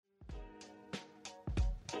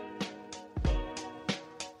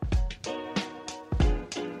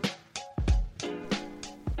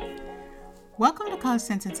Welcome to College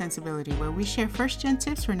Sense and Sensibility, where we share first-gen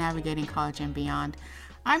tips for navigating college and beyond.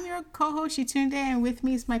 I'm your co-host, Yatunde, and with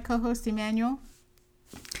me is my co-host, Emmanuel.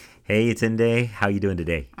 Hey, Yatunde. How you doing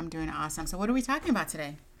today? I'm doing awesome. So what are we talking about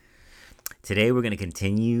today? Today, we're going to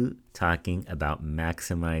continue talking about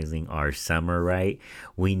maximizing our summer, right?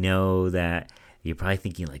 We know that you're probably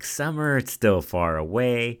thinking like summer, it's still far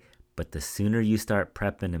away, but the sooner you start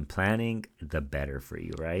prepping and planning, the better for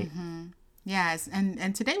you, right? Yes,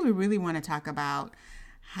 and today we really want to talk about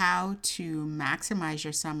how to maximize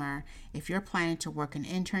your summer if you're planning to work an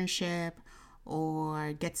internship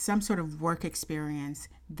or get some sort of work experience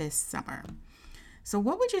this summer. So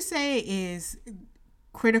what would you say is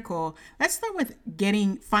critical? Let's start with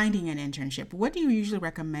finding an internship. What do you usually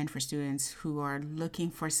recommend for students who are looking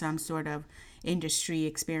for some sort of industry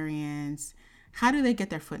experience? How do they get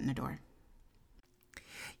their foot in the door?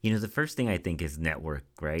 You know, the first thing I think is network,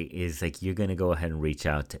 right? Is like you're going to go ahead and reach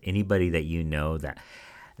out to anybody that you know that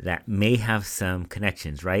may have some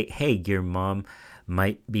connections, right? Hey, your mom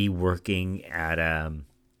might be working at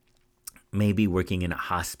maybe working in a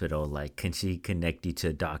hospital. Like, can she connect you to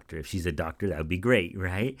a doctor? If she's a doctor, that would be great,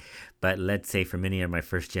 right? But let's say for many of my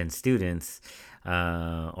first gen students,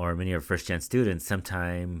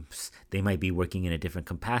 sometimes they might be working in a different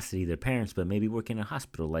capacity, their parents, but maybe working in a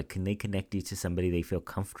hospital. Like, can they connect you to somebody they feel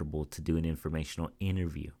comfortable to do an informational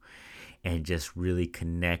interview and just really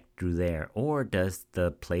connect through there? Or does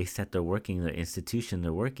the place that they're working, the institution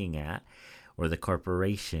they're working at, or the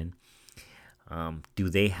corporation, do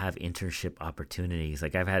they have internship opportunities?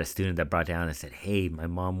 Like, I've had a student that brought down and said, hey, my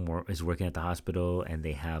mom is working at the hospital and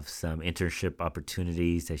they have some internship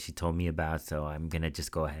opportunities that she told me about, so I'm going to just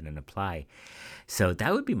go ahead and apply. So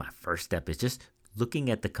that would be my first step, is just looking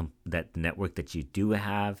at that network that you do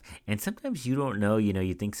have. And sometimes you don't know,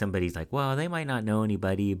 you think somebody's like, well, they might not know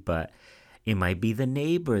anybody, but it might be the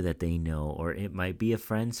neighbor that they know, or it might be a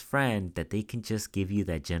friend's friend that they can just give you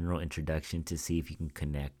that general introduction to see if you can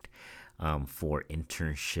connect for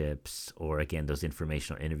internships, or again, those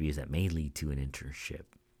informational interviews that may lead to an internship.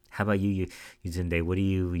 How about you, Yatunde? What do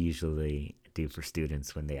you usually do for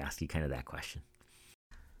students when they ask you kind of that question?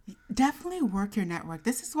 Definitely work your network.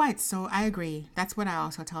 This is why I agree. That's what I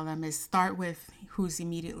also tell them, is start with who's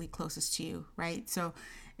immediately closest to you, right? So,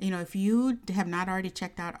 if you have not already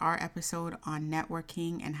checked out our episode on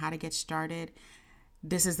networking and how to get started,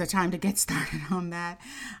 this is the time to get started on that,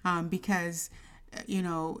 because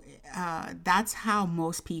that's how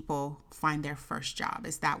most people find their first job,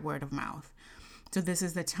 is that word of mouth. So this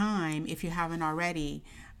is the time, if you haven't already,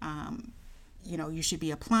 you should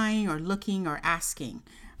be applying or looking or asking,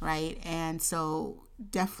 right? And so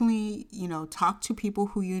definitely, talk to people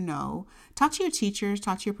who talk to your teachers,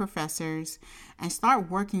 talk to your professors, and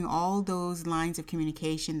start working all those lines of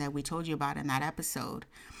communication that we told you about in that episode.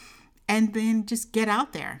 And then just get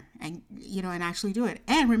out there and actually do it.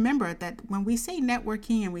 And remember that when we say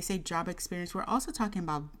networking and we say job experience, we're also talking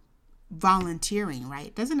about volunteering, right?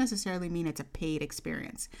 It doesn't necessarily mean it's a paid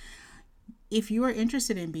experience. If you are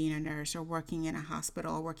interested in being a nurse or working in a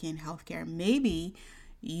hospital or working in healthcare, maybe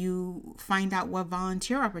you find out what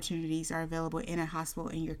volunteer opportunities are available in a hospital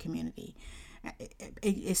in your community.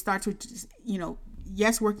 It starts with,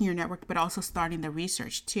 yes, working your network, but also starting the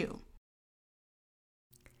research too.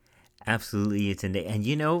 Absolutely, it's in the, and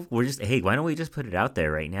why don't we just put it out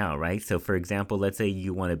there right now, right? So for example, let's say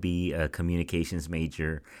you want to be a communications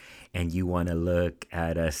major and you want to look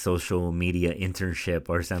at a social media internship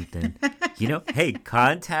or something. Hey,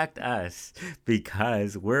 contact us,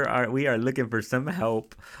 because we are looking for some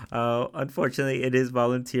help. Unfortunately, it is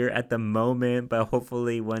volunteer at the moment, but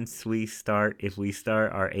hopefully once if we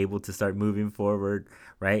are able to start moving forward,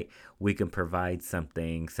 right, we can provide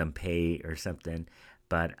something, some pay or something.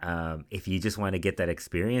 But if you just want to get that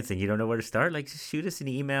experience and you don't know where to start, like, just shoot us an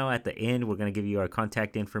email at the end. We're going to give you our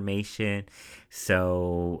contact information.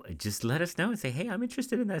 So just let us know and say, hey, I'm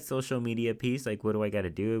interested in that social media piece. Like, what do I got to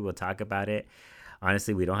do? We'll talk about it.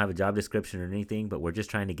 Honestly, we don't have a job description or anything, but we're just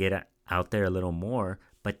trying to get out there a little more.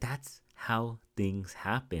 But that's how things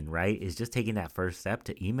happen, right? Is just taking that first step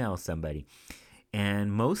to email somebody.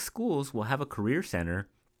 And most schools will have a career center.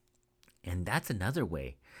 And that's another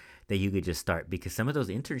way that you could just start, because some of those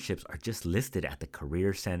internships are just listed at the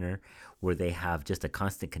career center, where they have just a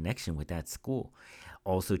constant connection with that school.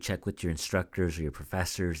 Also check with your instructors or your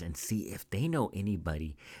professors and see if they know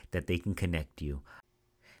anybody that they can connect you.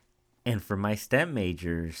 And for my STEM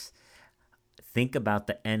majors, think about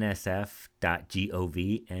the nsf.gov,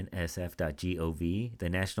 the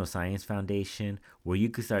National Science Foundation, where you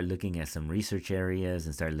could start looking at some research areas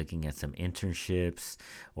and start looking at some internships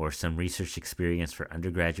or some research experience for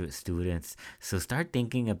undergraduate students. So start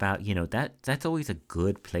thinking about, that's always a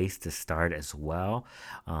good place to start as well.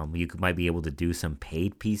 Might be able to do some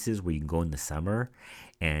paid pieces where you can go in the summer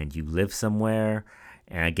and you live somewhere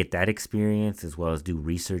and get that experience, as well as do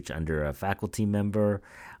research under a faculty member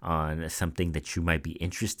on something that you might be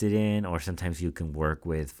interested in. Or sometimes you can work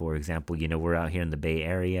with, for example, we're out here in the Bay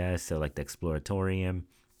Area, so like the Exploratorium,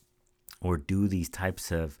 or do these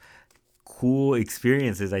types of cool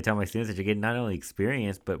experiences. I tell my students that you get not only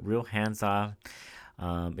experience, but real hands-on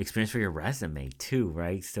experience for your resume too,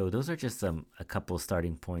 right? So those are just a couple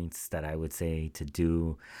starting points that I would say to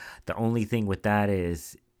do. The only thing with that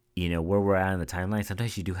is, where we're at in the timeline,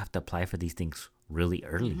 sometimes you do have to apply for these things really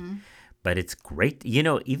early. But it's great,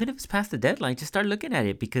 even if it's past the deadline, just start looking at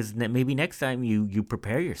it, because maybe next time you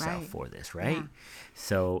prepare yourself for this, right? Yeah.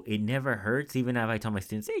 So it never hurts. Even if I tell my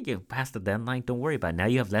students, hey, you passed the deadline, don't worry about it. Now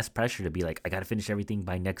you have less pressure to be like, I got to finish everything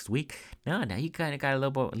by next week. No, now you kind of got a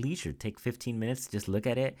little bit of leisure. Take 15 minutes, just look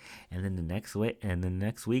at it. And then the next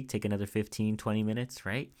week, take another 15, 20 minutes,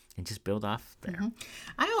 right? And just build off there.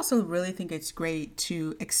 I also really think it's great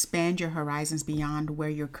to expand your horizons beyond where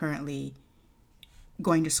you're currently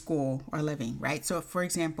going to school or living, right? So for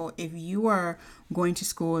example, if you are going to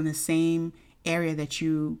school in the same area that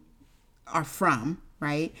you are from,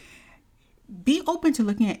 right, be open to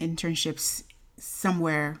looking at internships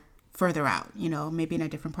somewhere further out, maybe in a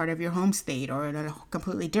different part of your home state or in a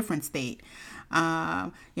completely different state.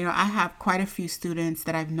 I have quite a few students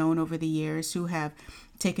that I've known over the years who have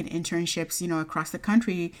taken internships, across the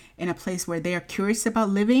country in a place where they are curious about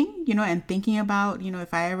living, and thinking about,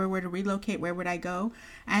 if I ever were to relocate, where would I go?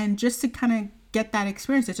 And just to kind of get that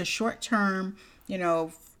experience. It's a short term,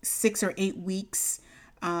 6 or 8 weeks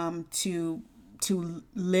to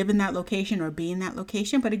live in that location or be in that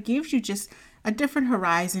location, but it gives you just a different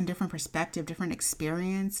horizon, different perspective, different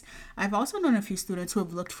experience. I've also known a few students who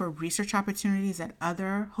have looked for research opportunities at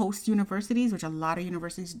other host universities, which a lot of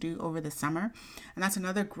universities do over the summer. And that's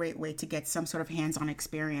another great way to get some sort of hands-on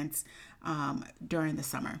experience during the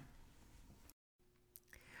summer.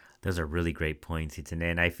 Those are really great points,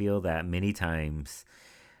 Itane. And I feel that many times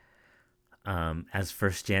as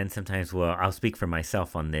first gen, sometimes, well, I'll speak for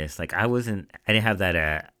myself on this. Like I didn't have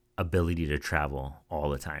that ability to travel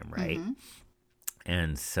all the time, right?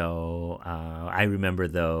 And so I remember,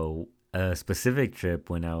 though, a specific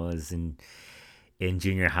trip when I was in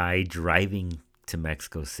junior high, driving to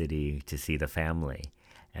Mexico City to see the family.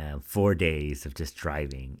 4 days of just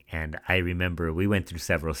driving. And I remember we went through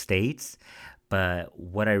several states. But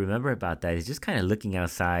what I remember about that is just kind of looking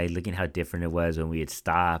outside, looking how different it was when we had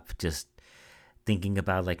stopped, just thinking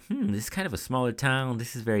about like, this is kind of a smaller town.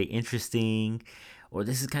 This is very interesting. Or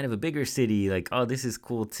this is kind of a bigger city, like, oh, this is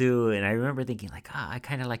cool too. And I remember thinking like, I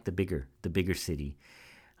kind of like the bigger city.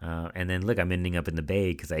 And then look, I'm ending up in the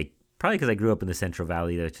Bay because I grew up in the Central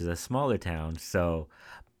Valley, which is a smaller town. So,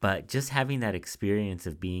 but just having that experience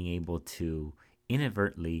of being able to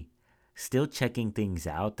inadvertently still checking things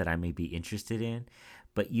out that I may be interested in,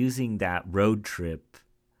 but using that road trip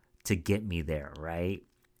to get me there, right?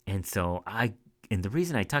 And so and the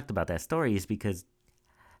reason I talked about that story is because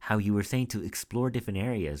how you were saying to explore different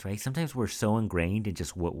areas, right? Sometimes we're so ingrained in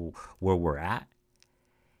just where we're at.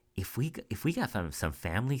 If we got some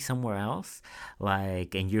family somewhere else,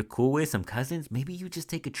 like, and you're cool with some cousins, maybe you just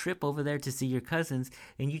take a trip over there to see your cousins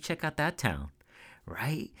and you check out that town,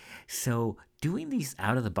 right? So doing these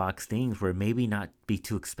out of the box things where maybe not be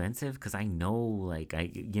too expensive, because I know, like,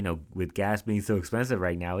 with gas being so expensive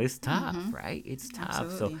right now, it's tough, right? It's tough.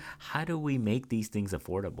 Absolutely. So how do we make these things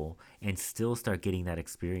affordable and still start getting that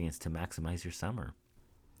experience to maximize your summer?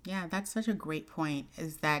 Yeah, that's such a great point,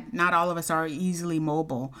 is that not all of us are easily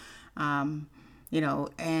mobile, and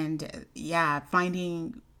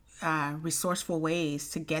finding resourceful ways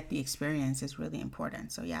to get the experience is really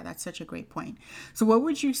important. So yeah, that's such a great point. So what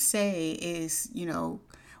would you say is,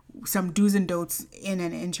 some do's and don'ts in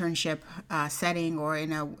an internship setting or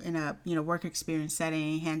in a work experience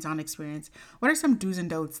setting, hands-on experience? What are some do's and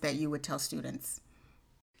don'ts that you would tell students?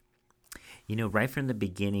 Right from the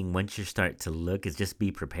beginning, once you start to look, is just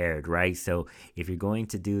be prepared, right? So if you're going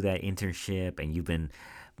to do that internship and you've been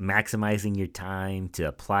maximizing your time to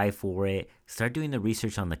apply for it, start doing the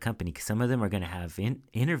research on the company, because some of them are going to have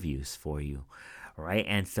interviews for you, right?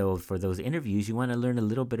 And so for those interviews, you want to learn a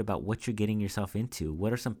little bit about what you're getting yourself into.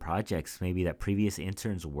 What are some projects maybe that previous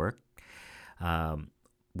interns were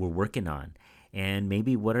working on? And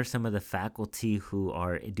maybe what are some of the faculty who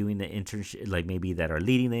are doing the internship, like maybe that are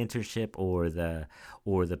leading the internship, or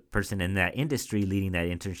the person in that industry leading that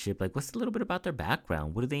internship, like what's a little bit about their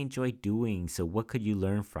background? What do they enjoy doing? So what could you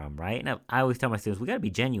learn from, right? And I always tell my students, we got to be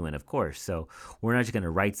genuine, of course. So we're not just going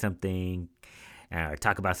to write something or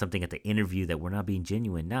talk about something at the interview that we're not being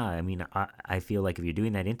genuine. Nah, I mean, I feel like if you're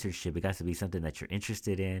doing that internship, it has to be something that you're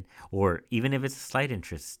interested in, or even if it's a slight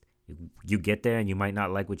interest. You get there and you might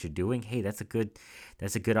not like what you're doing. Hey, that's a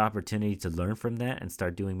good opportunity to learn from that and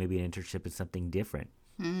start doing maybe an internship in something different.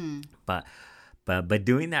 But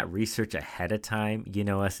doing that research ahead of time, you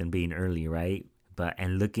know us and being early, right?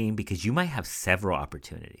 And looking, because you might have several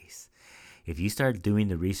opportunities. If you start doing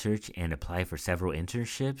the research and apply for several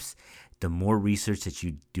internships, the more research that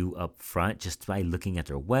you do up front, just by looking at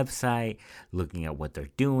their website, looking at what they're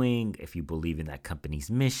doing, if you believe in that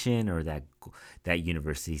company's mission or that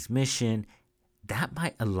university's mission, that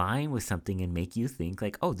might align with something and make you think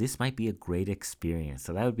like, oh, this might be a great experience.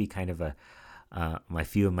 So that would be kind of my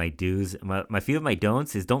few of my do's. My few of my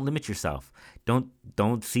don'ts is don't limit yourself.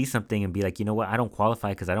 Don't see something and be like, you know what, I don't qualify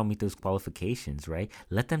because I don't meet those qualifications, right?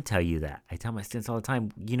 Let them tell you that. I tell my students all the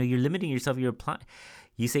time, you know, you're limiting yourself.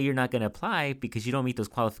 You say you're not going to apply because you don't meet those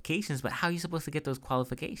qualifications, but how are you supposed to get those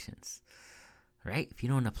qualifications, right? If you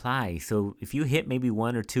don't apply. So if you hit maybe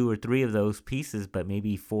 1 or 2 or 3 of those pieces, but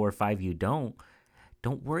maybe 4 or 5 you don't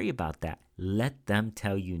worry about that. Let them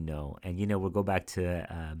tell you no. And, you know, we'll go back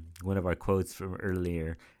to one of our quotes from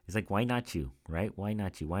earlier. It's like, why not you, right? Why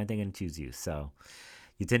not you? Why aren't they going to choose you? So,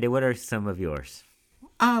 Yutende, what are some of yours?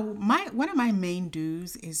 One of my main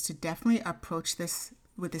do's is to definitely approach this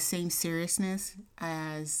with the same seriousness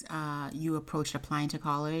as you approached applying to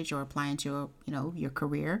college or applying to, your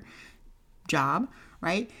career job,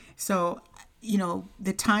 right? So,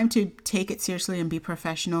 the time to take it seriously and be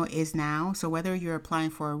professional is now. So whether you're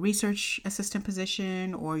applying for a research assistant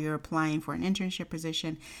position or you're applying for an internship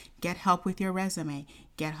position, get help with your resume,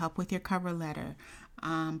 get help with your cover letter,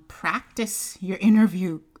 practice your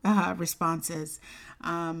interview responses.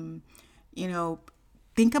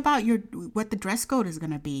 Think about what the dress code is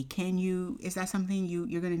going to be. Is that something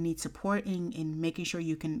you're going to need support in making sure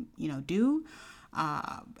you can, do?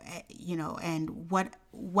 And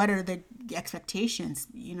what are the expectations,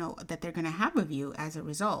 that they're going to have of you as a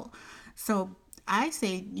result. So I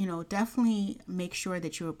say, definitely make sure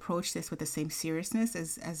that you approach this with the same seriousness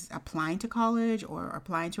as applying to college or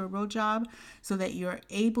applying to a real job, so that you're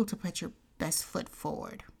able to put your best foot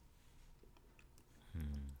forward.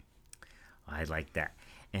 I like that.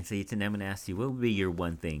 And so, Yutende, I'm going to ask you, what would be your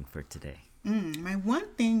one thing for today? My one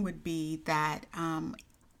thing would be that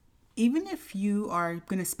even if you are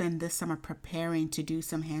going to spend this summer preparing to do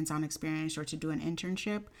some hands-on experience or to do an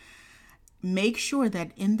internship, make sure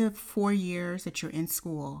that in the 4 years that you're in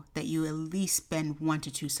school, that you at least spend 1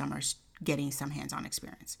 to 2 summers getting some hands-on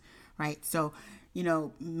experience, right? So,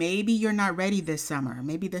 maybe you're not ready this summer.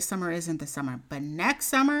 Maybe this summer isn't the summer, but next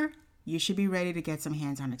summer, you should be ready to get some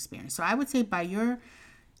hands-on experience. So I would say by your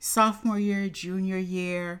sophomore year, junior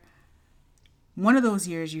year, one of those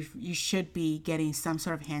years, you should be getting some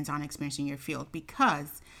sort of hands-on experience in your field,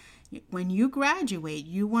 because when you graduate,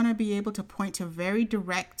 you want to be able to point to very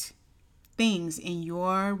direct things in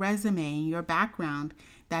your resume, in your background,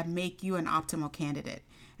 that make you an optimal candidate.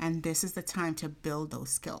 And this is the time to build those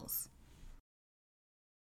skills.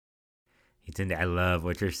 I love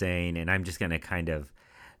what you're saying, and I'm just going to kind of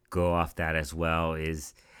go off that as well.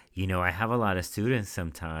 I have a lot of students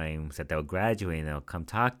sometimes that they'll graduate and they'll come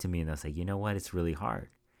talk to me and they'll say, you know what, it's really hard.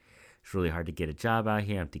 It's really hard to get a job out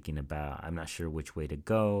here. I'm not sure which way to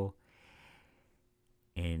go.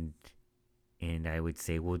 And I would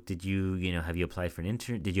say, well, have you applied for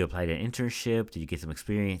did you apply to an internship? Did you get some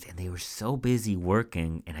experience? And they were so busy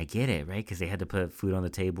working, and I get it, right? Because they had to put food on the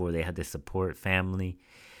table or they had to support family.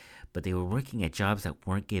 But they were working at jobs that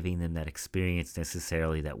weren't giving them that experience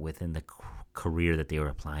necessarily that within the career that they were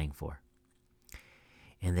applying for.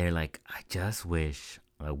 And they're like, I just wish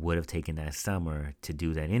I would have taken that summer to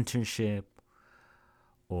do that internship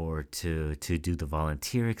or to do the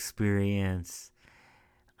volunteer experience.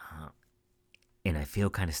 And I feel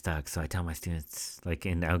kind of stuck. So I tell my students,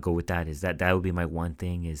 and I'll go with that, is that would be my one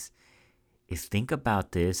thing is think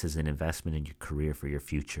about this as an investment in your career for your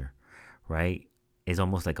future, right? Is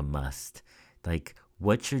almost like a must. Like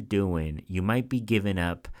what you're doing, you might be giving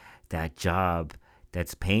up that job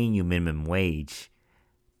that's paying you minimum wage,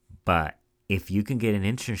 but if you can get an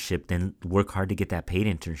internship, then work hard to get that paid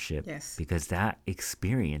internship. Yes. Because that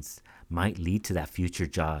experience might lead to that future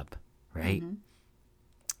job, right? Mm-hmm.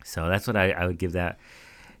 So that's what I would give that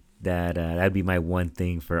that'd be my one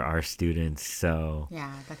thing for our students. So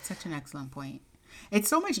Yeah, that's such an excellent point. It's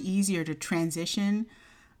so much easier to transition,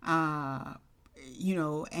 uh,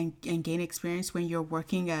 and gain experience when you're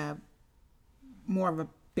working a more of a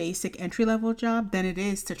basic entry level job than it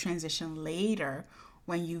is to transition later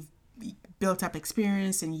when you've built up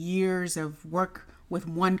experience and years of work with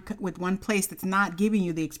one place that's not giving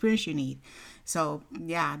you the experience you need. So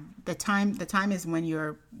yeah, the time is when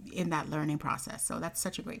you're in that learning process. So that's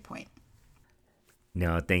such a great point.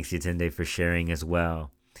 no, thanks Yatunde for sharing as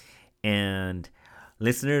well. And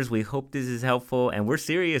listeners, we hope this is helpful. And we're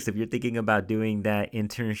serious if you're thinking about doing that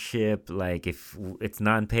internship, like if it's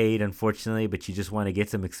non paid, unfortunately, but you just want to get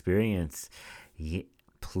some experience,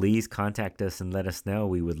 please contact us and let us know.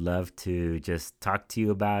 We would love to just talk to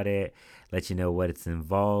you about it, let you know what it's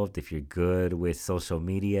involved. If you're good with social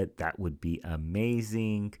media, that would be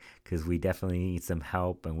amazing because we definitely need some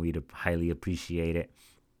help and we'd highly appreciate it.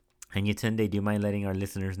 And Yatunde, do you mind letting our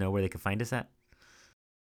listeners know where they can find us at?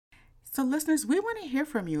 So, listeners, we want to hear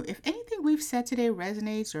from you. If anything we've said today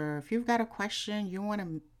resonates, or if you've got a question, you want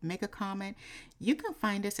to make a comment, you can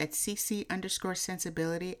find us at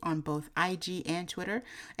cc_sensibility on both IG and Twitter.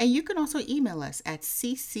 And you can also email us at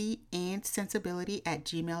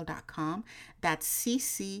ccandsensibility@gmail.com. That's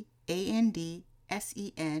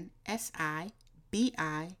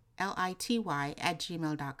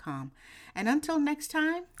ccandsensibility@gmail.com. And until next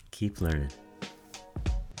time, Keep learning.